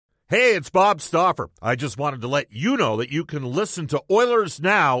Hey, it's Bob Stauffer. I just wanted to let you know that you can listen to Oilers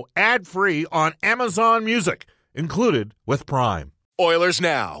Now ad-free on Amazon Music, included with Prime. Oilers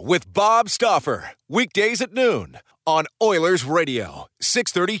Now with Bob Stauffer. Weekdays at noon on Oilers Radio,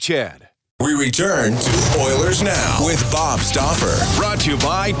 630 CHED. We return to Oilers Now with Bob Stauffer. Brought to you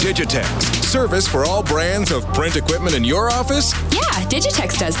by Digitex. Service for all brands of print equipment in your office? Yeah,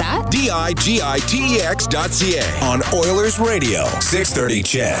 Digitex does that. Digitex.ca on Oilers Radio, 630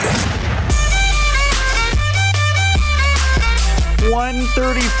 CHED.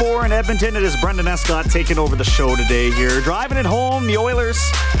 1:34 in Edmonton. It is Brendan Escott taking over the show today here. Driving it home, the Oilers,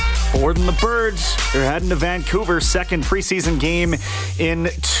 more than the Birds. They're heading to Vancouver, second preseason game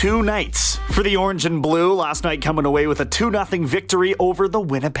in 2 nights for the Orange and Blue. Last night coming away with a 2-0 victory over the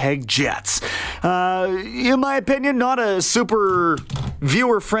Winnipeg Jets. In my opinion, not a super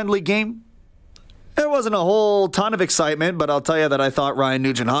viewer-friendly game. There wasn't a whole ton of excitement, but I'll tell you that I thought Ryan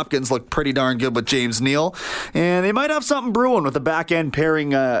Nugent-Hopkins looked pretty darn good with James Neal. And they might have something brewing with the back-end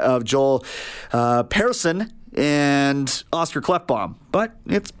pairing of Joel Persson and Oscar Klefbom. But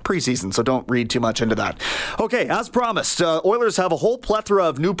it's preseason, so don't read too much into that. Okay, as promised, Oilers have a whole plethora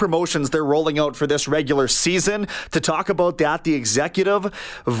of new promotions they're rolling out for this regular season. To talk about that, the Executive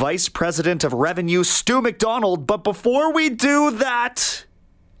Vice President of Revenue, Stu McDonald. But before we do that,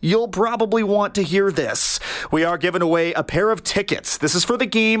 you'll probably want to hear this. We are giving away a pair of tickets. This is for the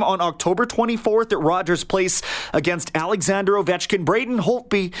game on October 24th at Rogers Place against Alexander Ovechkin, Braden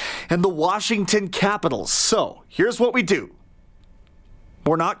Holtby, and the Washington Capitals. So, here's what we do.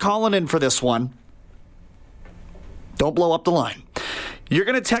 We're not calling in for this one. Don't blow up the line. You're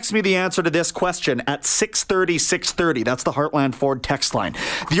going to text me the answer to this question at 630. That's the Heartland Ford text line.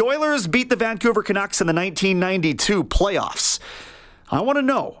 The Oilers beat the Vancouver Canucks in the 1992 playoffs. I want to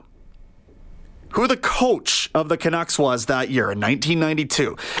know who the coach of the Canucks was that year in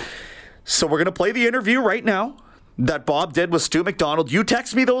 1992. So we're going to play the interview right now that Bob did with Stu McDonald. You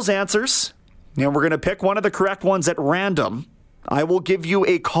text me those answers, and we're going to pick one of the correct ones at random. I will give you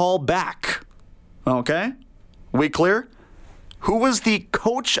a call back. Okay? We clear? Who was the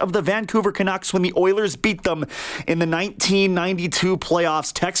coach of the Vancouver Canucks when the Oilers beat them in the 1992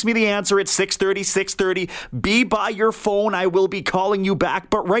 playoffs? Text me the answer at 630. Be by your phone. I will be calling you back.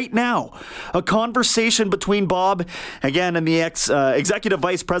 But right now, a conversation between Bob, again, and the Executive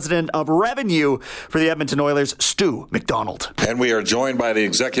Vice President of Revenue for the Edmonton Oilers, Stu McDonald. And we are joined by the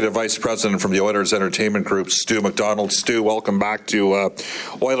Executive Vice President from the Oilers Entertainment Group, Stu McDonald. Stu, welcome back to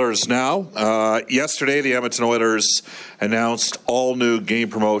Oilers Now. Yesterday, the Edmonton Oilers announced all new game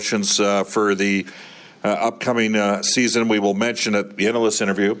promotions for the upcoming season. We will mention at the end of this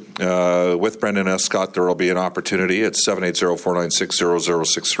interview with Brendan Escott, there will be an opportunity at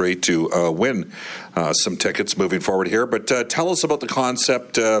 780-496-0063 to win some tickets moving forward here. But tell us about the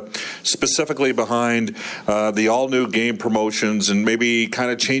concept specifically behind the all-new game promotions and maybe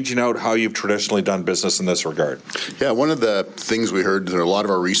kind of changing out how you've traditionally done business in this regard. Yeah, one of the things we heard in a lot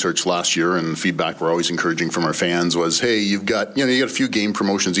of our research last year and feedback we're always encouraging from our fans was, hey, you got a few game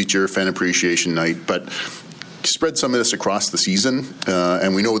promotions each year, fan appreciation night, but spread some of this across the season,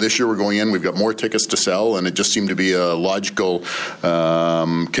 and we know this year we're going in, we've got more tickets to sell, and it just seemed to be a logical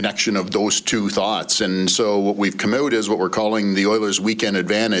connection of those two thoughts. And so what we've come out is what we're calling the Oilers Weekend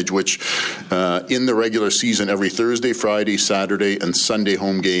Advantage, which in the regular season, every Thursday, Friday, Saturday, and Sunday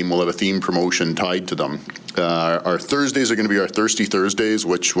home game will have a theme promotion tied to them. Our Thursdays are going to be our Thirsty Thursdays,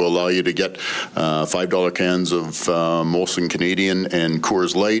 which will allow you to get $5 cans of Molson Canadian and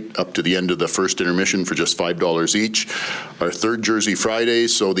Coors Light up to the end of the first intermission for just $5 each. Our third Jersey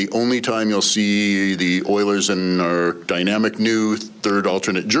Fridays, so the only time you'll see the Oilers in our dynamic new third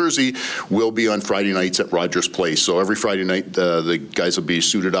alternate jersey will be on Friday nights at Rogers Place. So every Friday night, the guys will be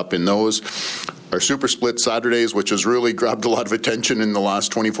suited up in those. Our Super Split Saturdays, which has really grabbed a lot of attention in the last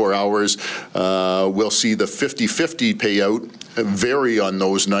 24 hours, we'll see the 50-50 payout vary on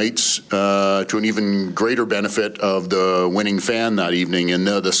those nights to an even greater benefit of the winning fan that evening. And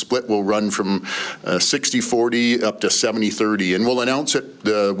the split will run from 60-40 up to 70-30. And we'll announce it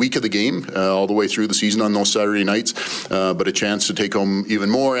the week of the game all the way through the season on those Saturday nights, but a chance to take home even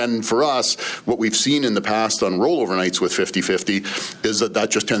more. And for us, what we've seen in the past on rollover nights with 50-50 is that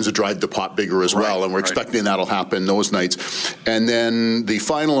just tends to drive the pot bigger as well. And we're expecting that'll happen those nights. And then the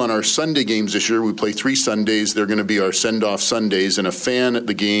final on our Sunday games this year, we play 3 Sundays. They're going to be our send-off Sundays, and a fan at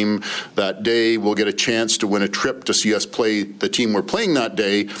the game that day will get a chance to win a trip to see us play the team we're playing that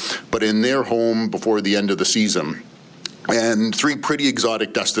day, but in their home before the end of the season. and 3 pretty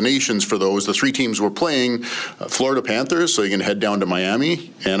exotic destinations for those. The 3 teams were playing Florida Panthers, so you can head down to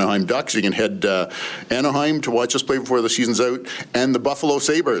Miami, Anaheim Ducks, you can head Anaheim to watch us play before the season's out, and the Buffalo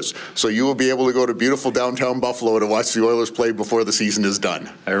Sabres. So you will be able to go to beautiful downtown Buffalo to watch the Oilers play before the season is done.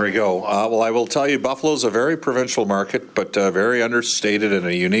 There we go. Well, I will tell you, Buffalo's a very provincial market, but very understated in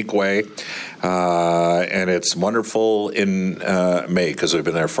a unique way. And it's wonderful in May because we've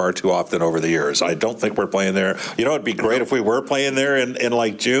been there far too often over the years. I don't think we're playing there. You know, it'd be great if we were playing there in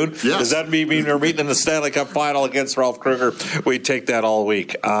like June. Yes. Does that mean we're meeting in the Stanley Cup final against Ralph Kruger? We'd take that all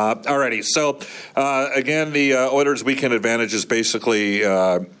week. Alrighty. So, again, the Oilers' weekend advantage is basically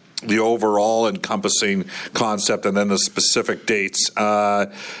the overall encompassing concept and then the specific dates.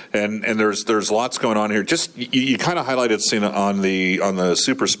 And there's lots going on here. Just you kind of highlighted seeing on the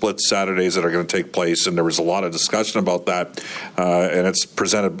Super Split Saturdays that are going to take place, and there was a lot of discussion about that. And it's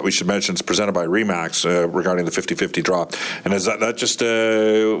presented, we should mention, it's presented by RE/MAX regarding the 50-50 draw. And is that just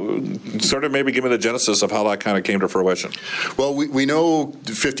sort of maybe give me the genesis of how that kind of came to fruition? Well, we know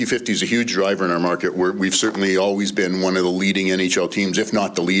 50-50 is a huge driver in our market. We've certainly always been one of the leading NHL teams, if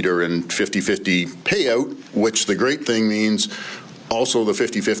not the leader, in 50-50 payout, which the great thing means also the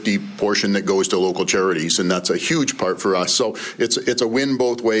 50-50 portion that goes to local charities, and that's a huge part for us. So it's a win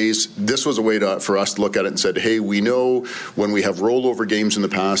both ways. This was a way for us to look at it and said, hey, we know when we have rollover games in the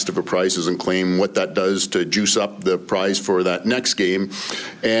past, if a prize isn't claimed, what that does to juice up the prize for that next game,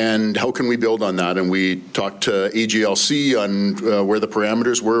 and how can we build on that? And we talked to AGLC on where the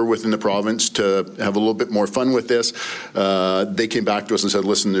parameters were within the province to have a little bit more fun with this. They came back to us and said,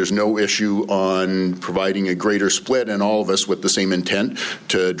 listen, there's no issue on providing a greater split, and all of us with the same intent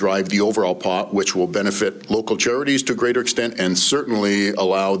to drive the overall pot, which will benefit local charities to a greater extent and certainly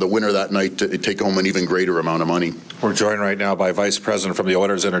allow the winner that night to take home an even greater amount of money. We're joined right now by Vice President from the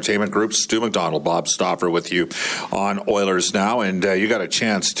Oilers Entertainment Group, Stu McDonald. Bob Stauffer with you on Oilers Now, and you got a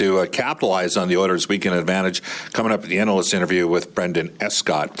chance to capitalize on the Oilers weekend advantage coming up at the analyst interview with Brendan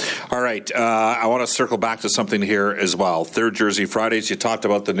Escott. All right, I want to circle back to something here as well. Third Jersey Fridays, you talked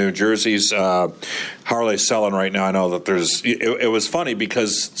about the new jerseys. How are they selling right now? I know that it was funny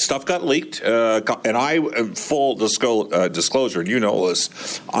because stuff got leaked, and I, full disclosure, and you know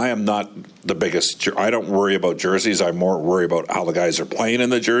this, I am not the biggest, I don't worry about jerseys. I more worry about how the guys are playing in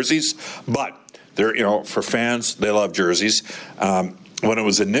the jerseys, but they're, for fans, they love jerseys. When it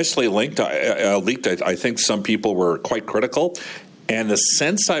was initially leaked, I think some people were quite critical. And the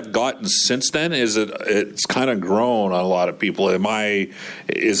sense I've gotten since then is that it's kind of grown on a lot of people.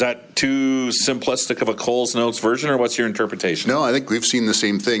 Is that too simplistic of a Coles Notes version, or what's your interpretation? No, I think we've seen the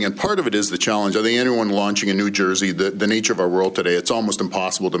same thing. And part of it is the challenge. I think anyone launching a new jersey, the nature of our world today, it's almost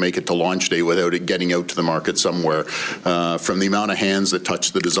impossible to make it to launch day without it getting out to the market somewhere. From the amount of hands that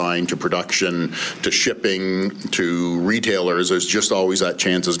touch the design to production to shipping to retailers, there's just always that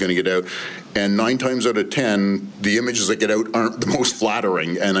chance it's going to get out. And 9 times out of 10, the images that get out aren't the most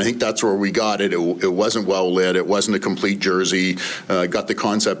flattering. And I think that's where we got it. It wasn't well lit. It wasn't a complete jersey. Got the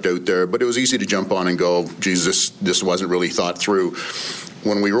concept out there, but it was easy to jump on and go, geez, this wasn't really thought through.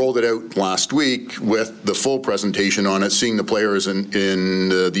 When we rolled it out last week with the full presentation on it, seeing the players in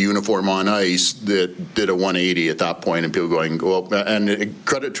the uniform on ice, that did a 180 at that point, and people going, well, and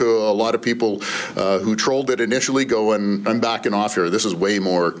credit to a lot of people who trolled it initially, going, I'm backing off here. This is way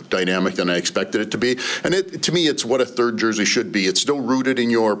more dynamic than I expected it to be. And to me, it's what a third jersey should be. It's still rooted in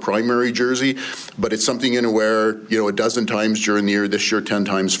your primary jersey, but it's something in where, a dozen times during the year, this year 10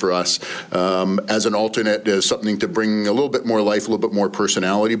 times for us, as an alternate, as something to bring a little bit more life, a little bit more personality,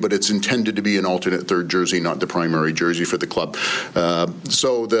 but it's intended to be an alternate third jersey, not the primary jersey for the club.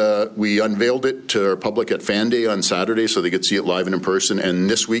 So we unveiled it to our public at Fan Day on Saturday, so they could see it live and in person. And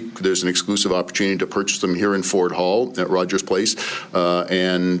this week, there's an exclusive opportunity to purchase them here in Ford Hall at Rogers Place,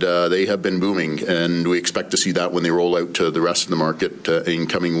 and they have been booming. And we expect to see that when they roll out to the rest of the market in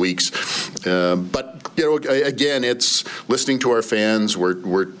coming weeks. But again, it's listening to our fans.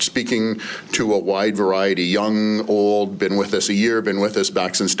 We're speaking to a wide variety, young, old, been with us a year, been with us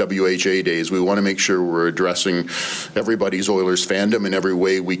back since WHA days. We want to make sure we're addressing everybody's Oilers fandom in every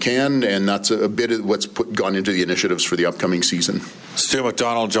way we can, and that's a bit of what's gone into the initiatives for the upcoming season. Stu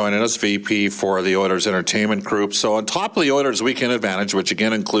McDonald joining us, VP for the Oilers Entertainment Group. So on top of the Oilers Weekend Advantage, which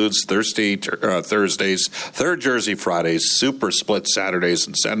again includes Thursdays, Third Jersey Fridays, Super Split Saturdays,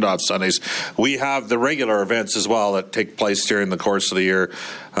 and Send-Off Sundays, we have the regular events as well that take place during the course of the year.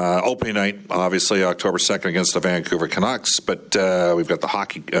 Opening night, obviously, October 2nd against the Vancouver Canucks, but we've got the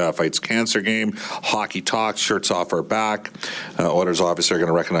Hockey Fights Cancer game, Hockey Talks, Shirts Off Our Back. Oilers obviously are going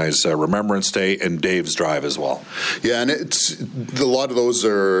to recognize Remembrance Day and Dave's Drive as well. Yeah, and it's a lot of those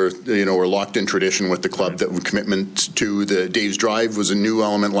are locked in tradition with the club. That commitment to the Dave's Drive was a new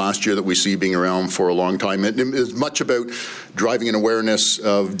element last year that we see being around for a long time. It is much about driving an awareness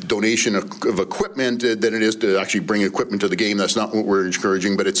of donation of equipment than it is to actually bring equipment to the game. That's not what we're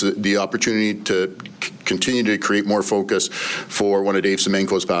encouraging, but it's the opportunity to continue to create more focus for one of Dave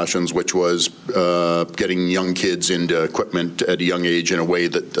Semenko's passions, which was getting young kids into equipment at a young age in a way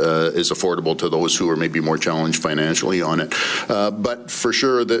that is affordable to those who are maybe more challenged financially on it. But for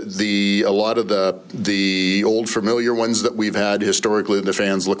sure, a lot of the old familiar ones that we've had historically, the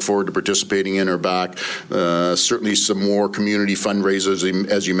fans look forward to participating in are back. Certainly some more community fundraisers,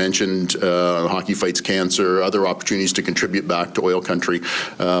 as you mentioned, Hockey Fights Cancer, other opportunities to contribute back to Oil Country.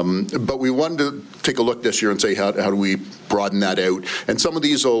 But we wanted to take a look this year and say, how do we broaden that out? And some of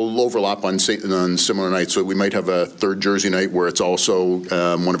these will overlap on similar nights. So we might have a third Jersey night where it's also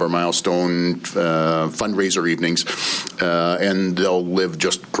one of our milestone fundraiser evenings, and they'll live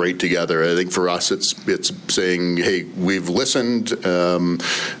just great together. I think for us, it's saying, hey, we've listened,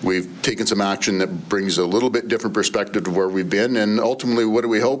 we've taken some action that brings a little bit different perspective to where we've been, and ultimately what do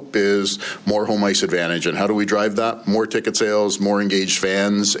we hope is more home ice advantage. And how do we drive that? More ticket sales, more engaged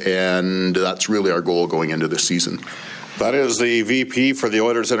fans, and that's really our goal going into this season. That is the VP for the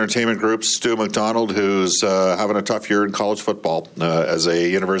Oilers Entertainment Group, Stu McDonald, who's having a tough year in college football as a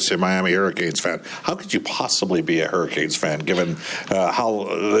University of Miami Hurricanes fan. How could you possibly be a Hurricanes fan given how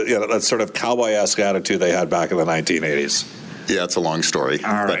that sort of cowboy-esque attitude they had back in the 1980s? Yeah, it's a long story.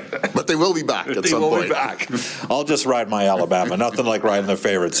 All right. But they will be back at some point. They will be back. I'll just ride my Alabama. Nothing like riding the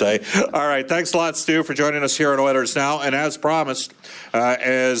favorites, eh? All right. Thanks a lot, Stu, for joining us here on Oilers Now. And as promised,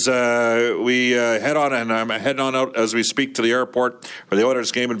 as we head on, and I'm heading on out as we speak to the airport for the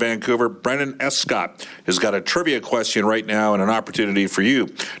Oilers game in Vancouver, Brendan Escott has got a trivia question right now and an opportunity for you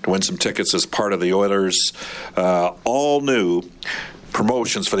to win some tickets as part of the Oilers all-new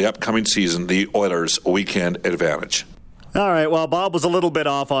promotions for the upcoming season, the Oilers Weekend Advantage. All right, well, Bob was a little bit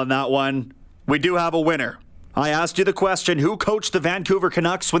off on that one. We do have a winner. I asked you the question, who coached the Vancouver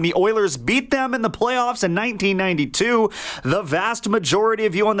Canucks when the Oilers beat them in the playoffs in 1992? The vast majority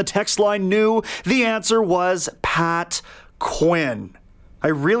of you on the text line knew the answer was Pat Quinn. I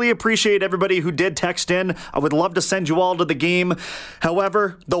really appreciate everybody who did text in. I would love to send you all to the game.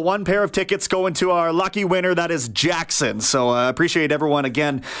 However, the one pair of tickets going to our lucky winner, that is Jackson. So I appreciate everyone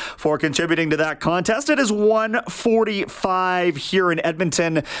again for contributing to that contest. It is 1:45 here in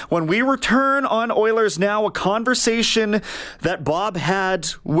Edmonton. When we return on Oilers Now, a conversation that Bob had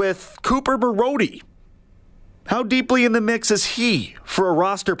with Cooper Marody. How deeply in the mix is he for a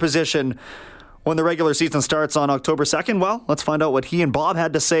roster position when the regular season starts on October 2nd? Well, let's find out what he and Bob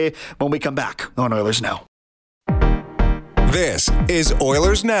had to say when we come back on Oilers Now. This is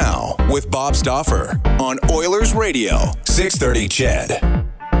Oilers Now with Bob Stauffer on Oilers Radio, 630 CHED.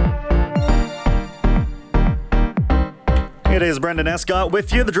 It is Brendan Escott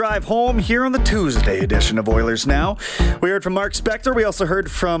with you, the drive home here on the Tuesday edition of Oilers Now. We heard from Mark Spector. We also heard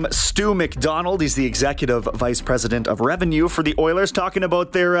from Stu McDonald. He's the Executive Vice President of Revenue for the Oilers, talking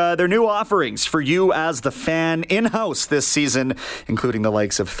about their new offerings for you as the fan in-house this season, including the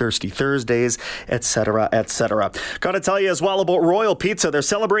likes of Thirsty Thursdays, etc., etc. Got to tell you as well about Royal Pizza. They're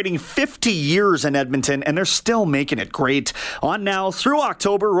celebrating 50 years in Edmonton, and they're still making it great. On now through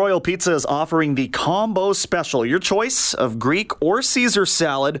October, Royal Pizza is offering the Combo Special. Your choice of Greek or Caesar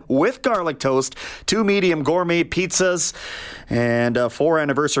salad with garlic toast, 2 medium gourmet pizzas, and 4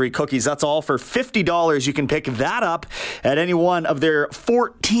 anniversary cookies. That's all for $50. You can pick that up at any one of their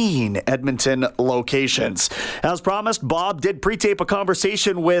 14 Edmonton locations. As promised, Bob did pre-tape a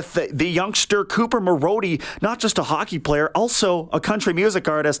conversation with the youngster Cooper Marody, not just a hockey player, also a country music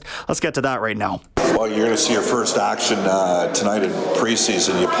artist. Let's get to that right now. Well, you're going to see your first action tonight in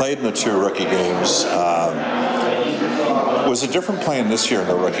preseason. You played in the 2 rookie games. Was it different playing this year in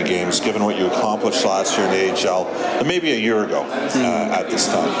the rookie games, given what you accomplished last year in the AHL, and maybe a year ago at this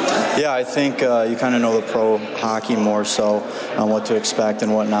time? Yeah, I think you kind of know the pro hockey more so on what to expect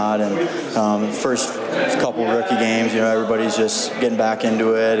and whatnot. And first couple rookie games, everybody's just getting back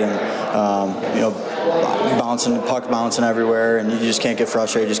into it, and puck bouncing everywhere, and you just can't get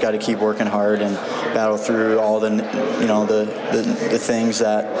frustrated. You just got to keep working hard and battle through all the things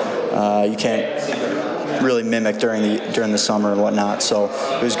that you can't really mimic during the summer and whatnot. So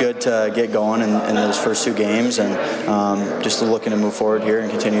it was good to get going in those first 2 games, and just looking to move forward here and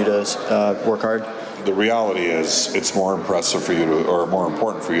continue to work hard. The reality is, it's more impressive for you to, or more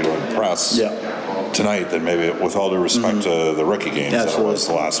important for you to impress tonight than maybe, with all due respect to the rookie games that it was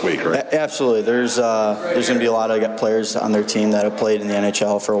last week, right? Absolutely. There's going to be a lot of players on their team that have played in the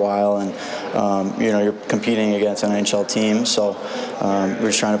NHL for a while, and you're competing against an NHL team, so we're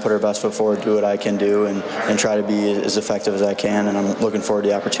just trying to put our best foot forward, do what I can do, and try to be as effective as I can, and I'm looking forward to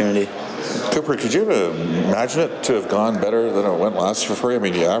the opportunity. Cooper, could you imagine it to have gone better than it went last year for you? I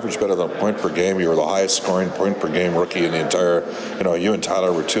mean, you averaged better than a point per game. You were the highest scoring point per game rookie in the entire, you and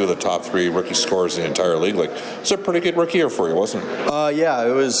Tyler were two of the top 3 rookie scorers in the entire league. Like, it's a pretty good rookie year for you, wasn't it? Yeah,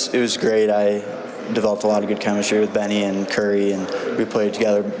 it was great. I developed a lot of good chemistry with Benny and Curry, and we played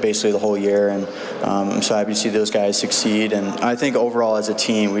together basically the whole year, and I'm so happy to see those guys succeed. And I think overall as a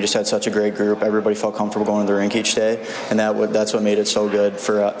team, we just had such a great group. Everybody felt comfortable going to the rink each day, and that's what made it so good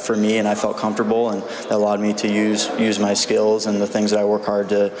for me, and I felt comfortable, and that allowed me to use my skills and the things that I work hard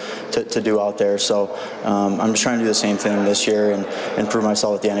to do out there. So I'm just trying to do the same thing this year and prove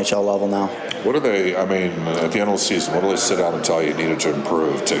myself at the NHL level now. What do they, at the end of the season, what do they sit down and tell you needed to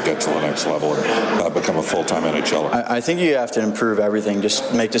improve to get to the next level and become a full-time NHLer? I think you have to improve everything.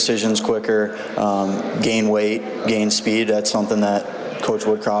 Just make decisions quicker, gain weight, gain speed. That's something that Coach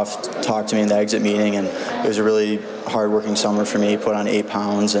Woodcroft talked to me in the exit meeting, and it was a really hard-working summer for me. Put on 8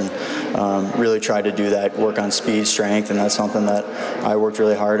 pounds and really tried to do that, work on speed, strength, and that's something that I worked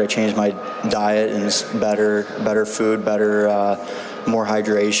really hard. I changed my diet and just better food, more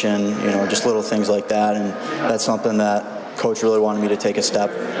hydration, just little things like that, and that's something that Coach really wanted me to take a step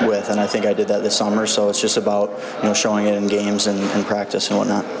with, and I think I did that this summer. So it's just about showing it in games and practice and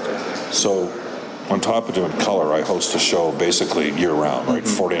whatnot. So on top of doing color, I host a show basically year-round, right?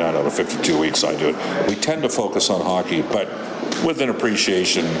 49 out of 52 weeks I do it. We tend to focus on hockey, but with an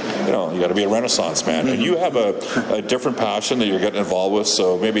appreciation, you got to be a Renaissance man. And you have a different passion that you're getting involved with,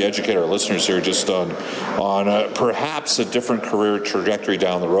 so maybe educate our listeners here just on perhaps a different career trajectory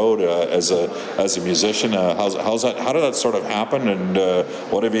down the road as a musician. How did that sort of happen, and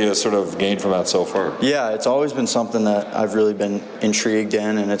what have you sort of gained from that so far? Yeah, it's always been something that I've really been intrigued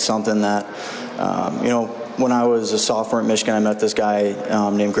in, and it's something that, when I was a sophomore at Michigan, I met this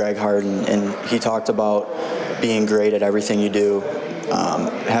guy named Greg Harden, and he talked about being great at everything you do.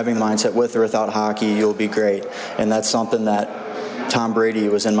 Having the mindset with or without hockey, you'll be great. And that's something that Tom Brady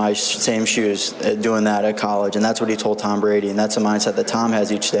was in my same shoes doing that at college, and that's what he told Tom Brady, and that's a mindset that Tom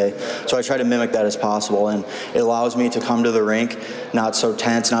has each day. So I try to mimic that as possible, and it allows me to come to the rink not so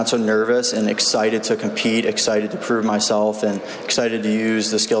tense, not so nervous, and excited to compete, excited to prove myself, and excited to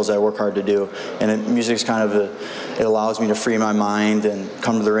use the skills I work hard to do. And music's kind of it allows me to free my mind and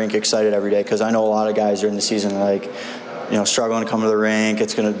come to the rink excited every day, because I know a lot of guys during the season are like, struggling to come to the rink.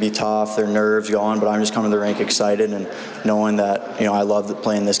 It's going to be tough. Their nerves going, but I'm just coming to the rink excited and knowing that, I love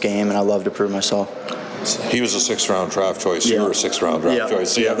playing this game and I love to prove myself. He was a 6th-round draft choice. Yeah. You were a 6th-round draft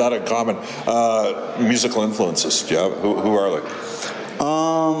choice. So you have that in common. Musical influences. Do you have, who are they?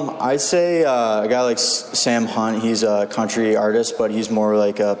 I'd say a guy like Sam Hunt. He's a country artist, but he's more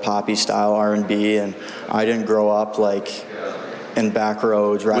like a poppy style R&B, and I didn't grow up like in back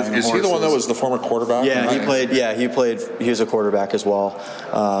roads riding horses. Is he the one that was the former quarterback? Yeah, he played. He was a quarterback as well,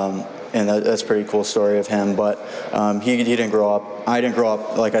 and that's a pretty cool story of him. But he didn't grow up. I didn't grow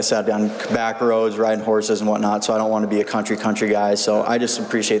up, like I said, on back roads riding horses and whatnot. So I don't want to be a country guy. So I just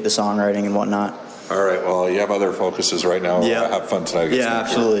appreciate the songwriting and whatnot. All right. Well, you have other focuses right now. Yeah. Have fun tonight. Yeah,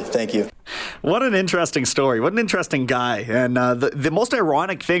 absolutely. Thank you. What an interesting story. What an interesting guy. And the most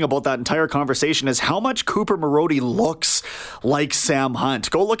ironic thing about that entire conversation is how much Cooper Marody looks like Sam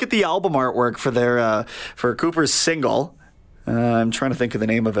Hunt. Go look at the album artwork for Cooper's single. I'm trying to think of the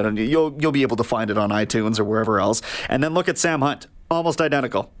name of it, and you'll be able to find it on iTunes or wherever else. And then look at Sam Hunt. Almost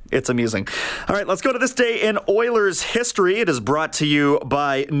identical. It's amusing. All right, let's go to this day in Oilers history. It is brought to you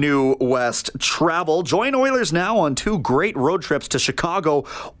by New West Travel. Join Oilers now on 2 great road trips to Chicago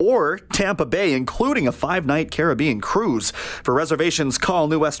or Tampa Bay, including a 5-night Caribbean cruise. For reservations, call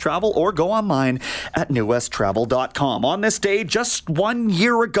New West Travel or go online at newwesttravel.com. On this day, just 1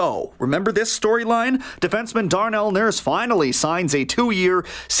 year ago, remember this storyline? Defenseman Darnell Nurse finally signs a 2-year,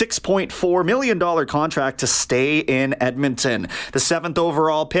 $6.4 million contract to stay in Edmonton. The 7th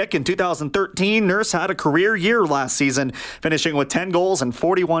overall pick in 2013, Nurse had a career year last season, finishing with 10 goals and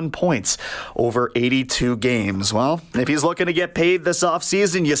 41 points over 82 games. Well, if he's looking to get paid this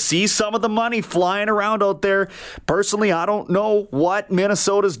offseason, you see some of the money flying around out there. Personally, I don't know what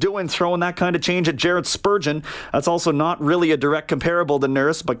Minnesota's doing throwing that kind of change at Jared Spurgeon. That's also not really a direct comparable to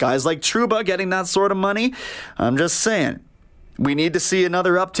Nurse, but guys like Trouba getting that sort of money, I'm just saying. We need to see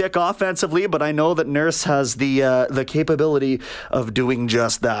another uptick offensively, but I know that Nurse has the capability of doing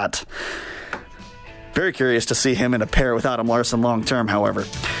just that. Very curious to see him in a pair with Adam Larsson long term, however.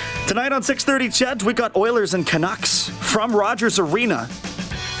 Tonight on 6:30 Ched, we got Oilers and Canucks from Rogers Arena.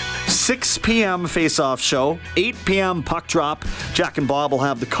 6 p.m. face-off show, 8 p.m. puck drop. Jack and Bob will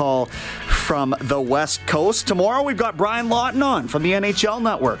have the call from the West Coast. Tomorrow we've got Brian Lawton on from the NHL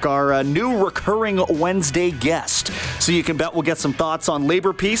Network, our new recurring Wednesday guest. So you can bet we'll get some thoughts on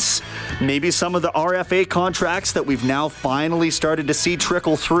labor peace, maybe some of the RFA contracts that we've now finally started to see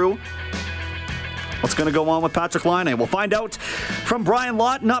trickle through. What's going to go on with Patrick Laine? We'll find out from Brian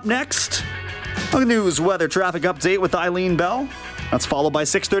Lawton up next. A news, weather, traffic update with Eileen Bell. That's followed by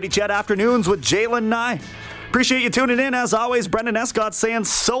 6:30 Ched Afternoons with Jalen Nye. Appreciate you tuning in. As always, Brendan Escott saying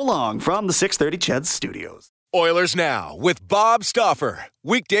so long from the 6:30 Ched studios. Oilers Now with Bob Stauffer.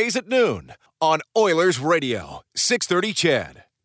 Weekdays at noon on Oilers Radio, 630 Ched.